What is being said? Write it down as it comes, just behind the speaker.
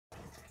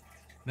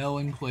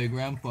Melon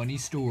Playground Funny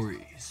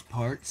Stories,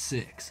 Part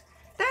 6.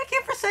 Thank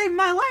you for saving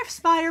my life,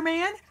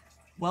 Spider-Man.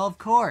 Well, of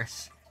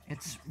course.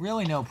 It's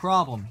really no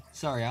problem.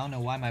 Sorry, I don't know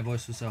why my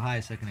voice was so high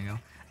a second ago.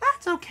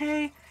 That's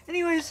okay.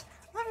 Anyways,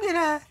 I'm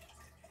gonna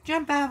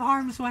jump out of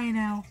harm's way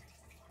now.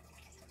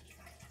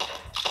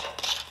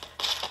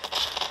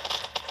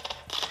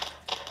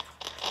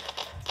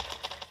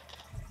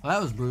 Well,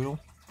 that was brutal.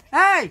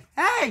 Hey!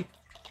 Hey!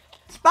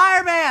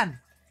 Spider-Man!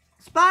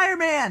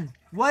 Spider-Man!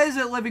 What is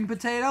it, living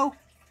potato?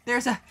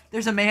 There's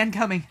a man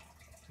coming.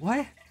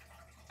 What?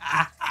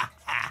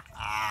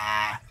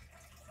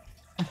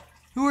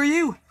 Who are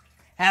you?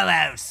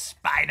 Hello,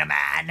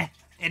 Spider-Man.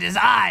 It is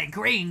I,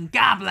 Green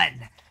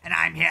Goblin, and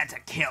I'm here to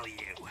kill you.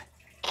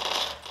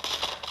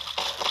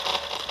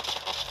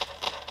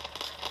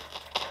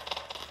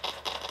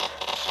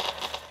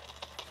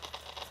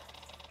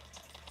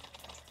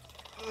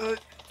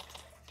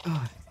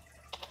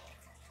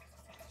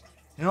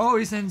 It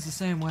always ends the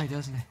same way,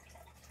 doesn't it?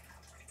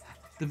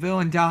 The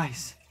villain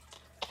dies,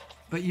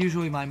 but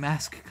usually my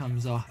mask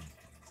comes off.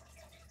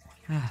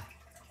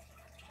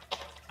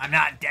 I'm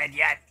not dead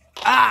yet.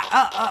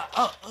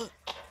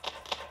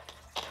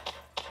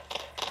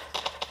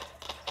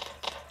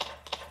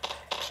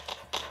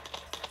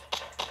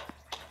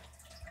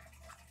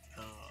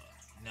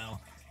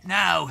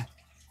 No.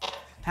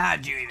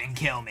 How'd you even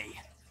kill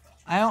me?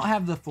 I don't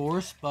have the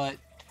force, but,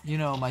 you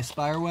know, my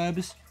spider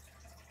webs.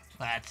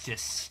 That's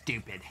just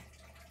stupid.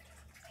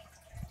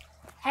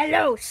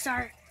 Hello,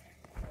 sir.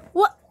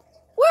 What?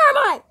 Where am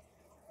I?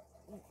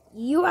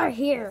 You are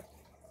here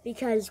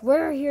because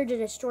we're here to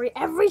destroy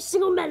every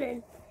single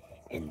melon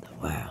in the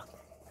world.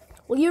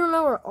 Well, you don't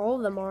know where all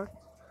of them are.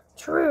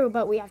 True,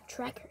 but we have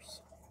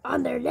trackers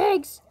on their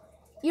legs.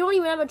 You don't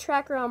even have a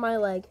tracker on my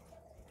leg.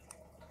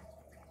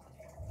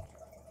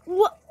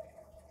 What?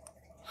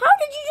 How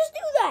did you just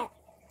do that?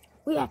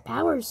 We have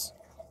powers.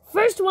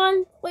 First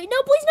one. Wait,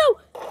 no, please, no.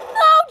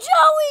 No,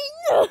 Joey.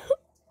 No.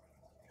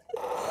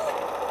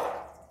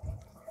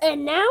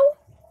 And now,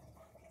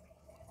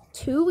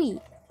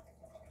 Tui.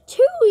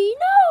 Tui,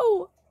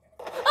 no.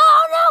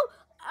 Oh, no.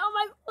 Oh,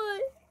 my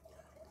foot.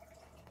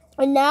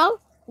 And now,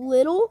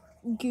 little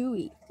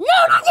Gooey.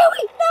 No, not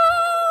Gooey. No.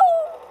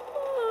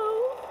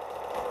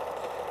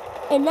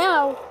 And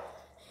now,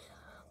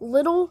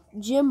 little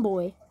Jim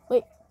Boy.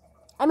 Wait,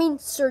 I mean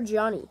Sir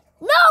Johnny.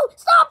 No,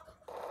 stop.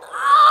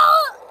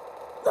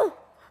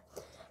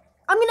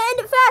 I'm gonna end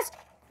it fast.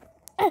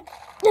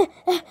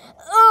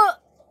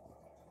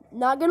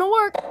 Not gonna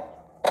work.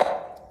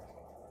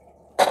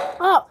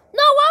 Oh,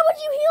 no, why would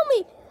you heal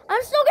me?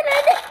 I'm still gonna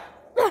end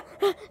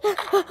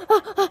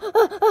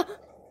it.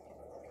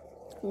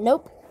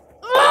 Nope.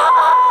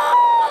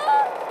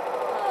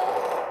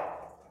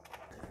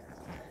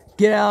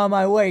 Get out of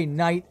my way,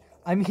 knight.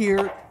 I'm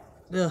here.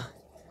 Don't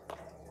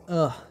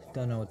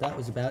know what that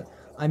was about.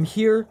 I'm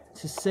here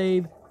to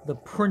save the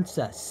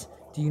princess.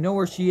 Do you know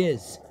where she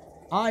is?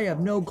 I have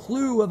no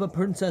clue of a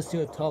princess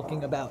you're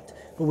talking about.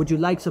 But would you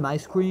like some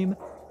ice cream?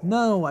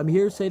 No, I'm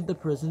here to save the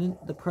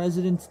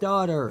president's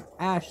daughter,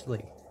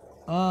 Ashley.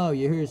 Oh,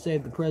 you're here to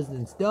save the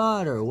president's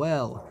daughter.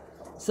 Well,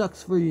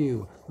 sucks for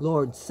you.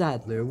 Lord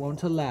Sadler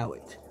won't allow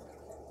it.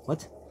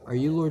 What? Are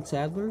you Lord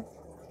Sadler?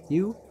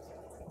 You?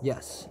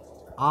 Yes,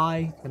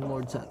 I am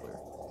Lord Sadler.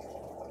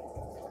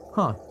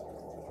 Huh.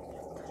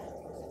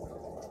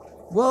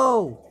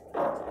 Whoa!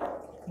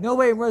 No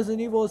way in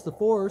Resident Evil is the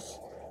Force.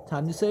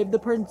 Time to save the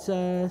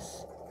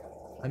princess.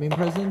 I mean,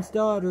 President's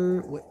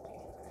daughter. Wait.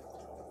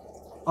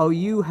 Oh,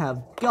 you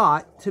have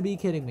got to be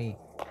kidding me.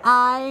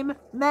 I'm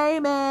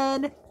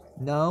Mayman.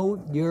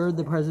 No, you're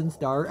the President's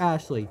daughter,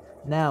 Ashley.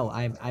 No,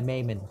 I'm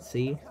Mayman.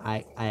 See?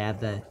 I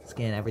have the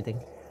skin and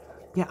everything.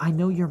 Yeah, I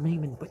know you're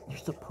Mayman, but you're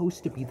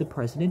supposed to be the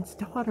President's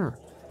daughter.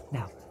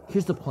 Now,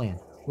 here's the plan.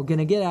 We're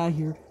gonna get out of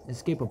here and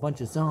escape a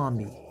bunch of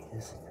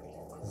zombies.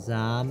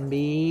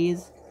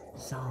 Zombies?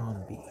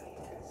 Zombies.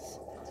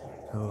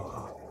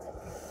 Oh.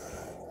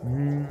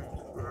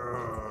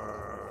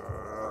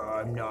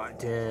 I'm not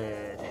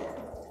dead.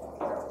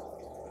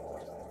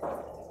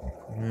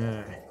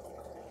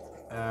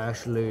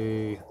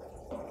 Ashley.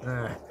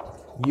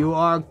 You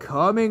are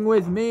coming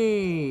with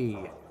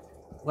me.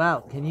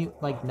 Wow, can you,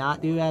 like,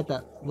 not do that?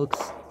 That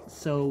looks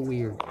so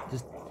weird.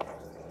 Just...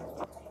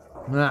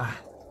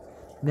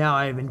 Now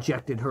I've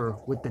injected her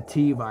with the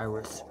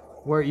T-virus.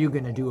 What are you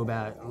gonna do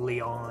about it,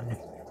 Leon?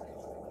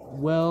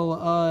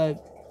 Well,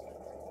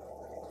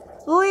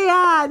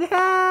 Leon,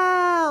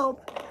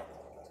 help!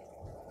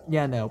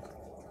 Yeah, nope.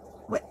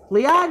 Wait,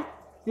 Leon?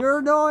 You're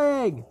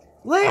annoying!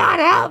 Leon,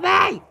 help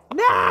me!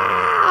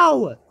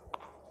 No!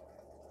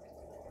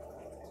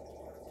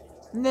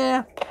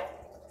 Nah.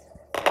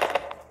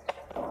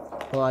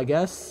 Well, I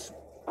guess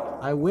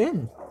I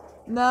win.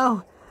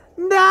 No.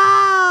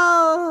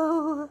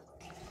 No!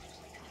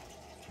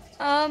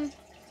 I'm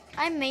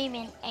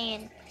Mayman,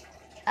 and,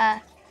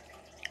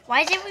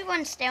 why is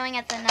everyone staring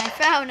at the knife?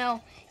 I don't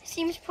know. It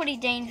seems pretty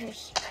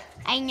dangerous.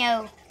 I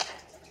know.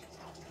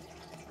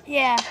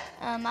 Yeah,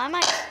 I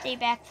might stay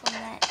back from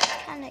that.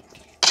 It's kind of...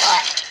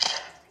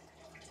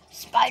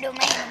 Spider-Man,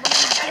 what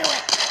are you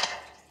doing?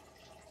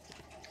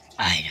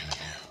 I don't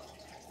know.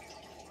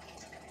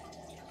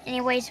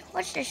 Anyways,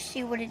 let's just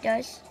see what it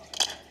does.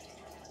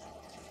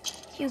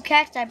 You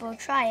cacti, bro,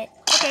 try it.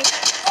 Okay.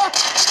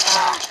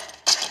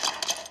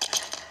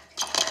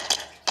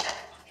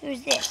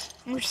 Who's this?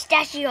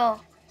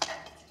 Mustachio.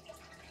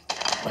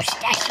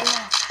 Mustachio.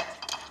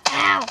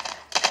 Ow.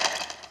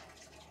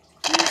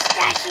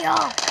 Mustachio.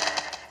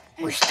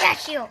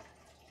 Mustachio.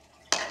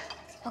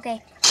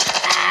 Okay.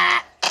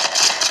 Ah.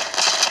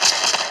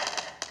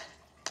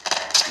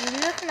 You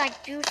look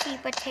like juicy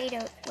potato.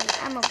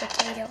 Wait, I'm a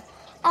potato.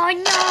 Oh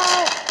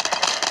no!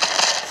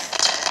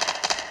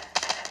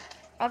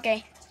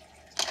 Okay.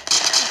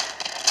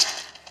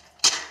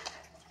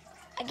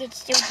 I can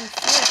still do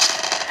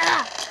flips.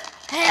 Ah!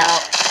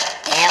 Help!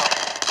 Help!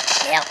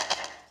 Help!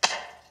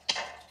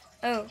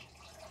 Oh.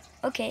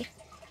 Okay.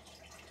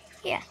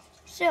 Yeah.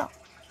 So,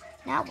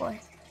 now what?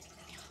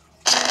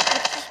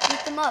 Let's just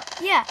beat them up.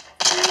 Yeah.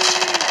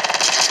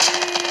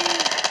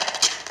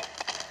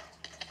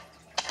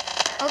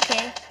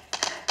 Okay.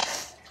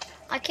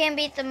 I can't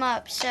beat them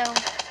up, so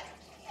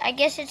I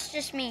guess it's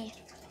just me.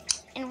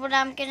 And what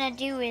I'm gonna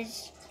do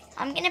is,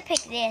 I'm gonna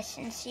pick this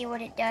and see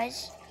what it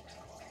does.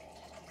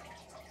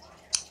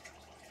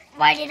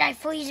 Why did I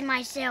freeze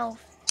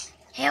myself?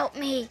 Help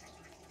me.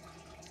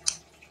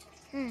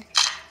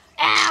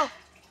 Ow!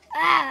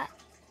 Ah!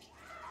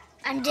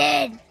 I'm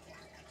dead.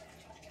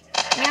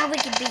 Now we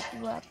can beat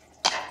you up.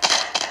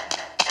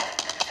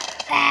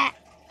 Ah!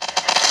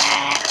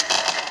 Ah!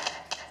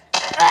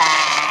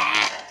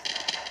 Ah!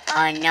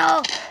 Oh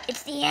no!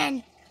 It's the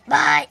end.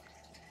 Bye!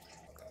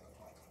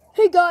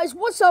 Hey guys,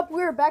 what's up?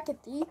 We're back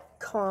at the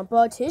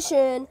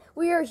competition.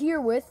 We are here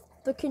with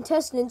the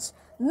contestants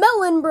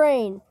Melon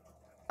Brain.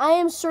 I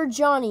am Sir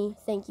Johnny.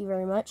 Thank you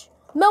very much.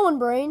 Melon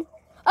Brain.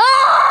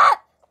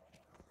 Ah!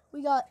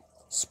 We got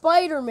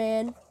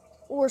Spider-Man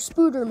or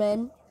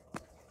Spooderman.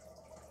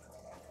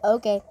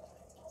 Okay.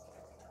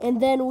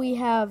 And then we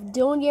have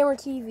Dylan Gamer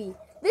TV.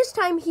 This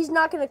time he's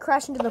not going to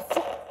crash into the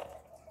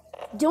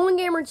Dylan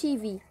Gamer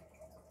TV.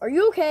 Are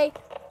you okay?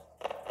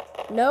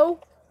 No?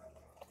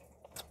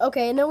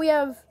 Okay, and then we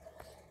have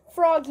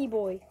Froggy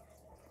Boy.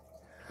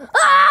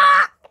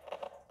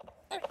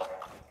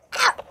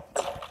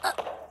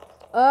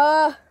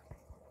 Ah!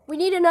 We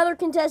need another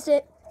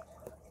contestant.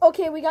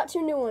 Okay, we got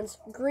two new ones.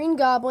 Green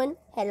Goblin.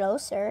 Hello,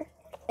 sir.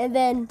 And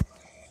then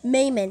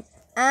Mayman.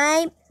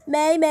 I'm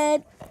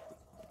Mayman.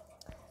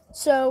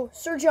 So,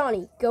 Sir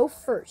Johnny, go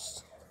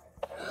first.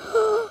 La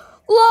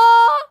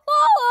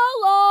la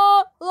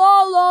la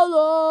la la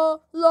la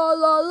la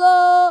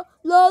la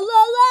la la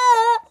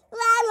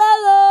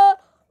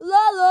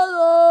la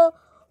la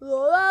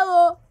la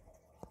la.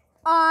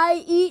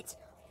 I eat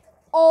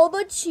all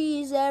the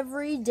cheese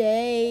every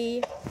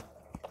day.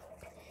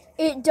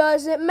 It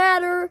doesn't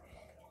matter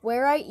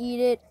where I eat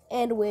it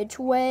and which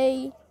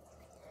way.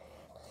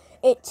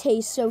 It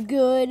tastes so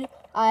good,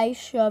 I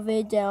shove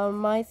it down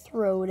my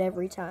throat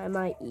every time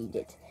I eat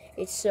it.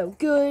 It's so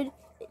good,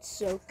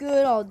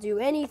 I'll do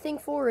anything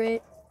for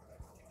it.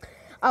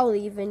 I'll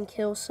even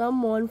kill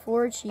someone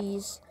for a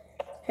cheese.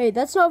 Hey,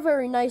 that's not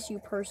very nice, you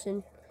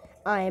person.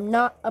 I am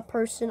not a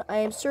person, I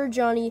am Sir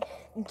Johnny.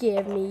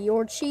 Give me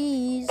your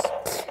cheese.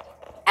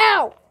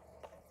 Ow!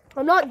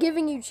 I'm not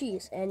giving you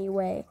cheese.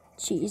 Anyway,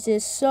 cheese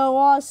is so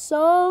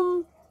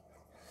awesome.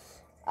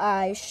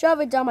 I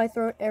shove it down my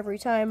throat every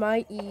time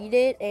I eat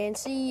it and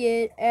see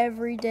it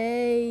every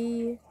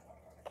day.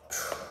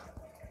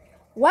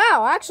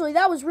 Wow, actually,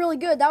 that was really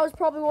good. That was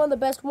probably one of the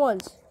best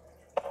ones.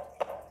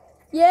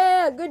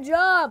 Yeah, good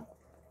job.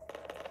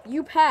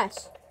 You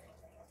pass.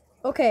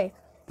 Okay.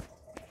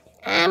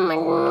 I'm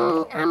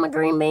a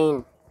green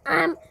bean.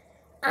 I'm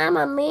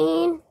a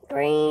mean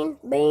green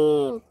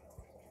bean.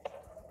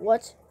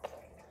 What?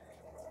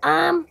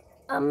 I'm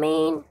a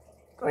mean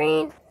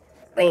green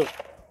bean.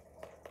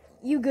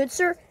 You good,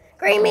 sir?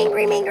 Green bean,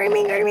 green bean, green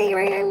bean, green bean,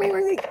 green bean,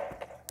 green bean.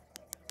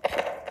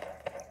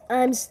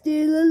 I'm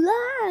still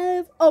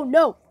alive. Oh,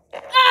 no.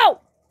 Ow!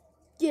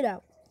 Get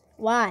out.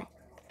 Why?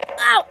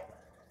 Ow!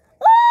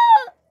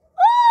 Ah!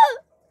 Ah!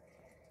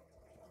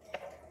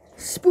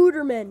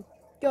 Spooderman,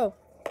 go.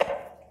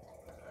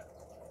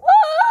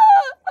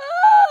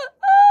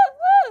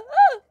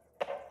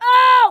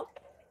 Ow!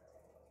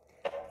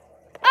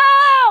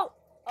 Ow!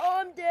 Oh,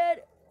 I'm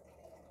dead.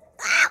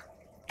 Ow!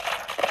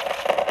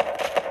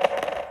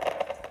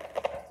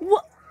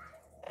 What?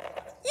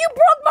 You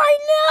broke my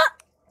nut!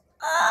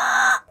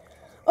 Ah!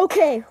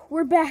 Okay,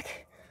 we're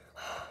back.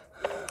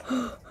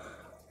 Oh,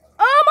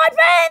 my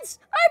pants!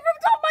 I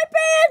ripped off my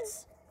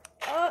pants!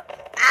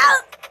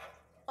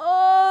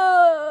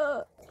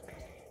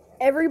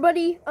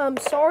 Everybody, I'm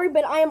sorry,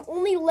 but I am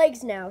only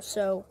legs now,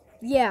 so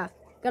yeah.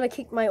 Gotta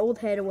kick my old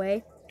head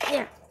away.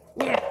 Yeah.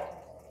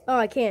 Oh,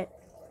 I can't.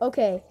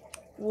 Okay,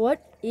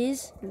 what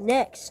is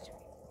next?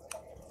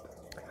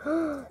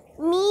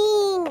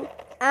 Mean.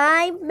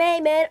 I'm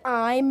Mayman,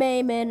 I'm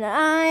Mayman,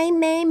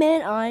 I'm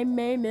Mayman, I'm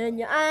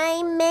Mayman,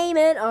 I'm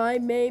Mayman,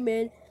 I'm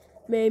Mayman.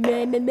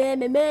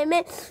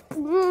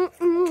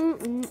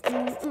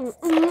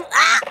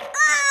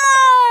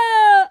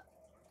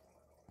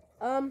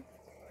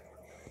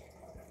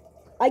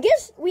 I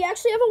guess we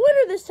actually have a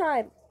winner this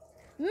time.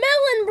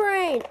 Melon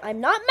Brain! I'm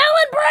not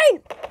Melon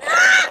Brain!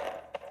 Ah!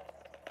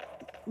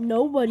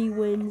 Nobody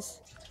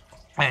wins.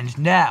 And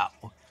now,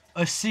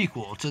 a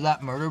sequel to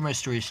that murder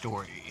mystery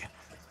story.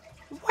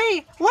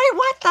 Wait,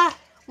 what the?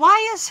 Why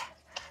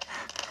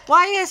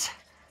is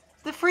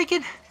the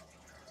freaking...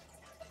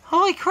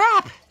 Holy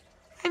crap!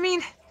 I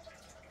mean,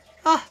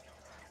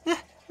 the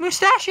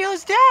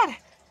Mustachio's dead!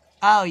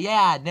 Oh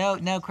yeah,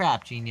 no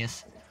crap,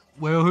 genius.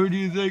 Well, who do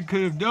you think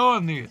could have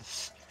done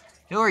this?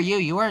 Who are you?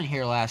 You weren't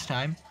here last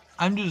time.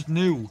 I'm just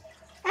new.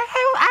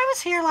 I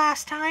was here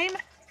last time.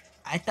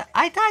 I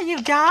thought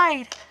you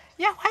died.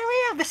 Yeah, why do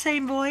we have the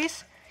same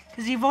voice?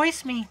 Because you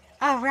voiced me.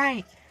 Oh,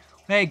 right.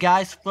 Hey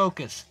guys,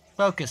 focus,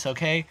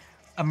 okay?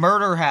 A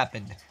murder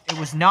happened. It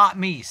was not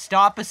me.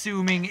 Stop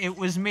assuming it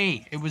was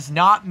me. It was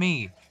not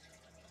me.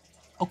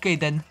 Okay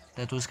then,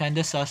 that was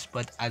kinda sus,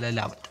 but I'll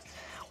allow it.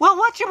 Well,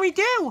 what should we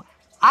do?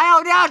 I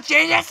don't know,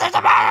 genius. There's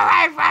a murder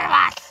right in front of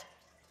us.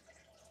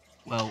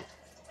 Well,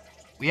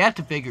 we have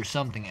to figure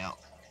something out,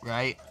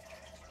 right?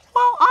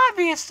 Well,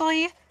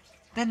 obviously.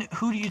 Then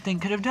who do you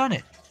think could have done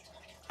it?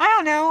 I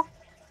don't know.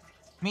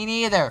 Me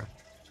neither.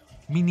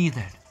 Me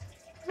neither.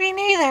 Me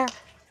neither.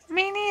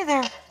 Me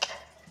neither.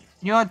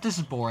 You know what? This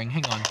is boring.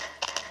 Hang on.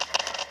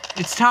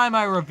 It's time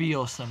I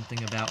reveal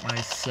something about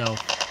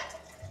myself.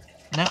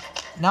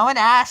 No one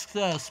asks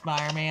us,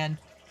 Spider-Man.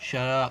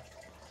 Shut up.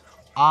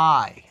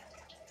 I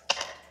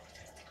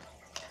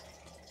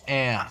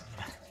am...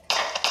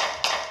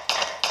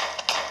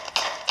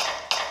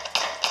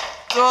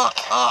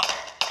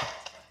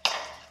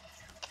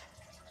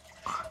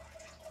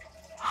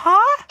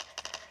 Huh?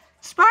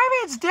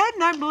 Spider-Man's dead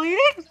and I'm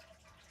bleeding?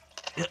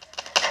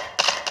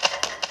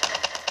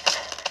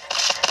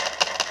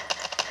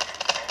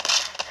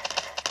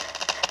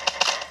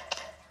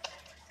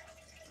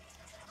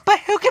 But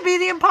who could be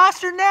the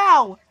imposter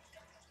now?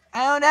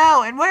 I don't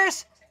know. And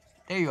where's...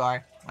 There you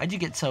are. Why'd you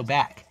get so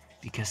back?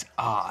 Because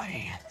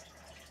I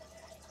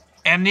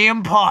am the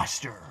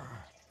imposter.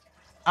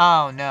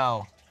 Oh,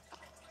 no.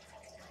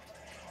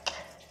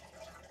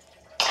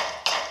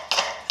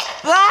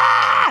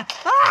 Ah!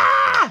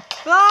 Ah!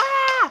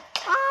 Ah!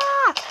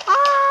 Ah!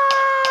 Ah!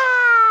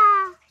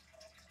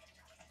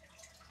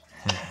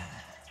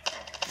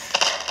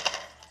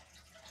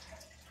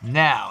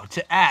 Now,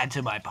 to add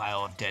to my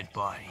pile of dead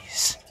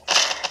bodies.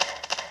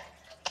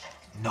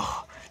 No,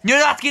 you're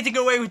not getting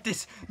away with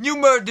this. You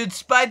murdered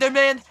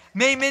Spider-Man,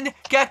 Mayman,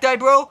 Cacti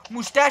Bro,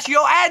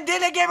 Mustachio, and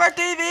Dinner Gamer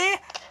TV.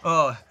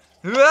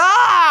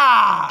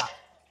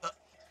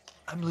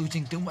 I'm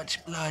losing too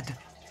much blood.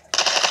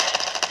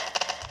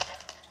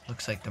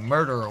 Looks like the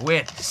murderer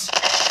wins.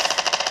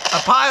 A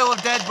pile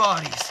of dead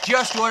bodies,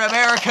 just what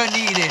America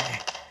needed.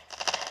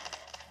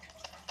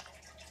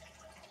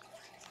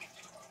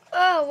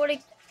 Oh,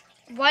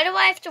 why do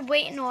I have to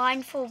wait in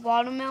line for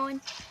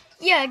watermelon?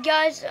 Yeah,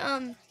 guys,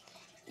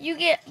 you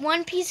get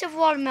 1 piece of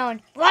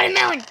watermelon.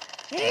 Watermelon!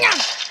 Nom!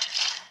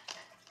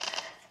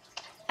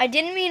 I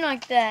didn't mean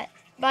like that.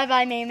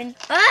 Bye-bye, Mayman.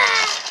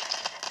 Ah!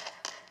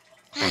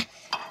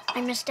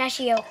 I'm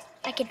Mustachio.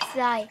 I can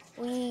fly.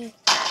 Wee.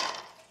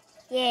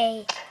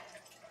 Yay.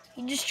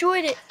 You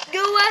destroyed it.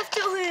 Go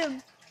after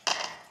him.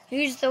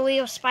 Who's the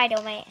real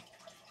Spider-Man?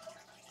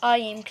 I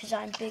am, because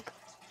I'm big.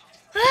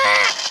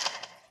 Ah!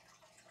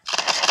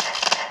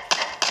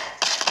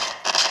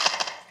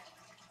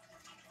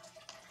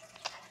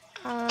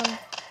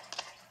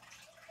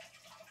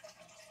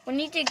 We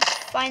need to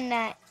find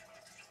that.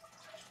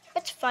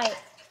 Let's fight.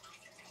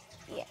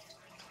 Yeah.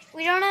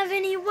 We don't have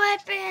any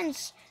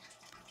weapons.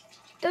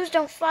 Those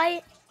don't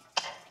fight.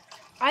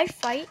 I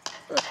fight.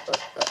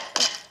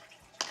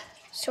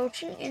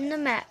 Searching in the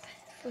map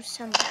for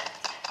someone.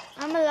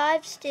 I'm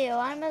alive still.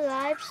 I'm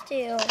alive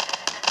still.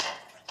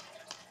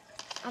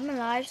 I'm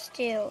alive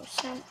still.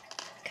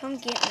 Come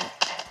get me.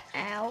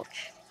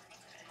 Ouch.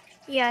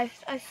 Yeah,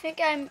 I think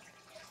I'm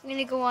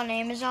gonna go on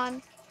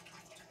Amazon.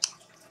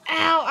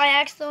 Ow, I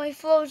accidentally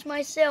froze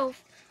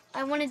myself.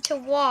 I wanted to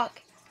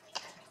walk.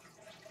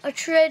 A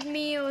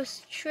treadmill. A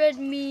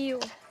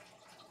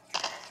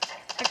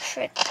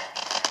tread.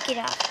 Get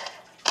out.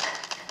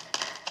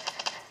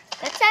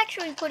 That's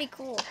actually pretty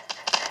cool.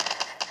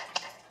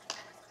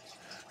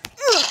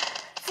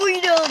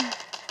 Freedom!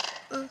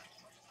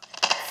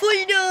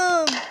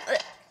 Freedom!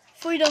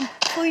 Freedom!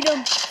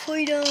 Freedom!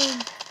 Freedom!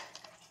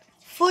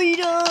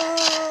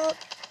 Freedom!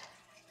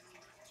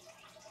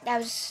 That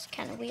was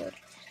kind of weird.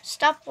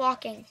 Stop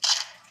walking.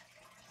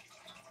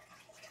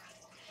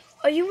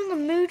 Are you in the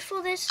mood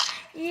for this?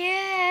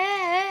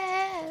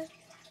 Yeah!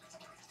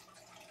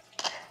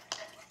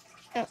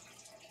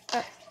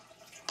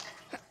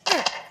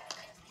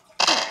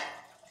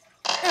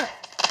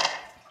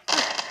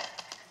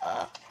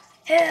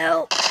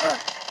 Help!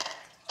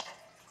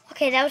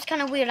 Okay, that was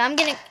kind of weird. I'm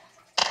gonna...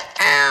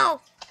 Ow!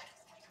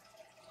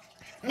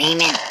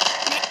 Mayman!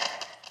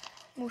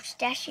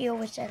 Mustachio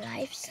was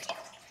alive still.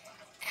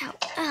 Ow.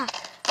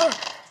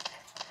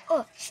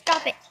 Oh,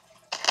 stop it.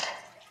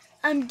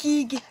 I'm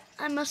Gig.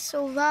 I must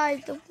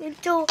survive the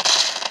winter.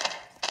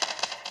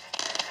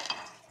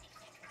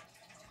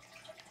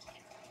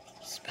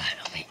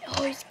 Spider-Man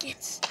always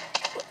gets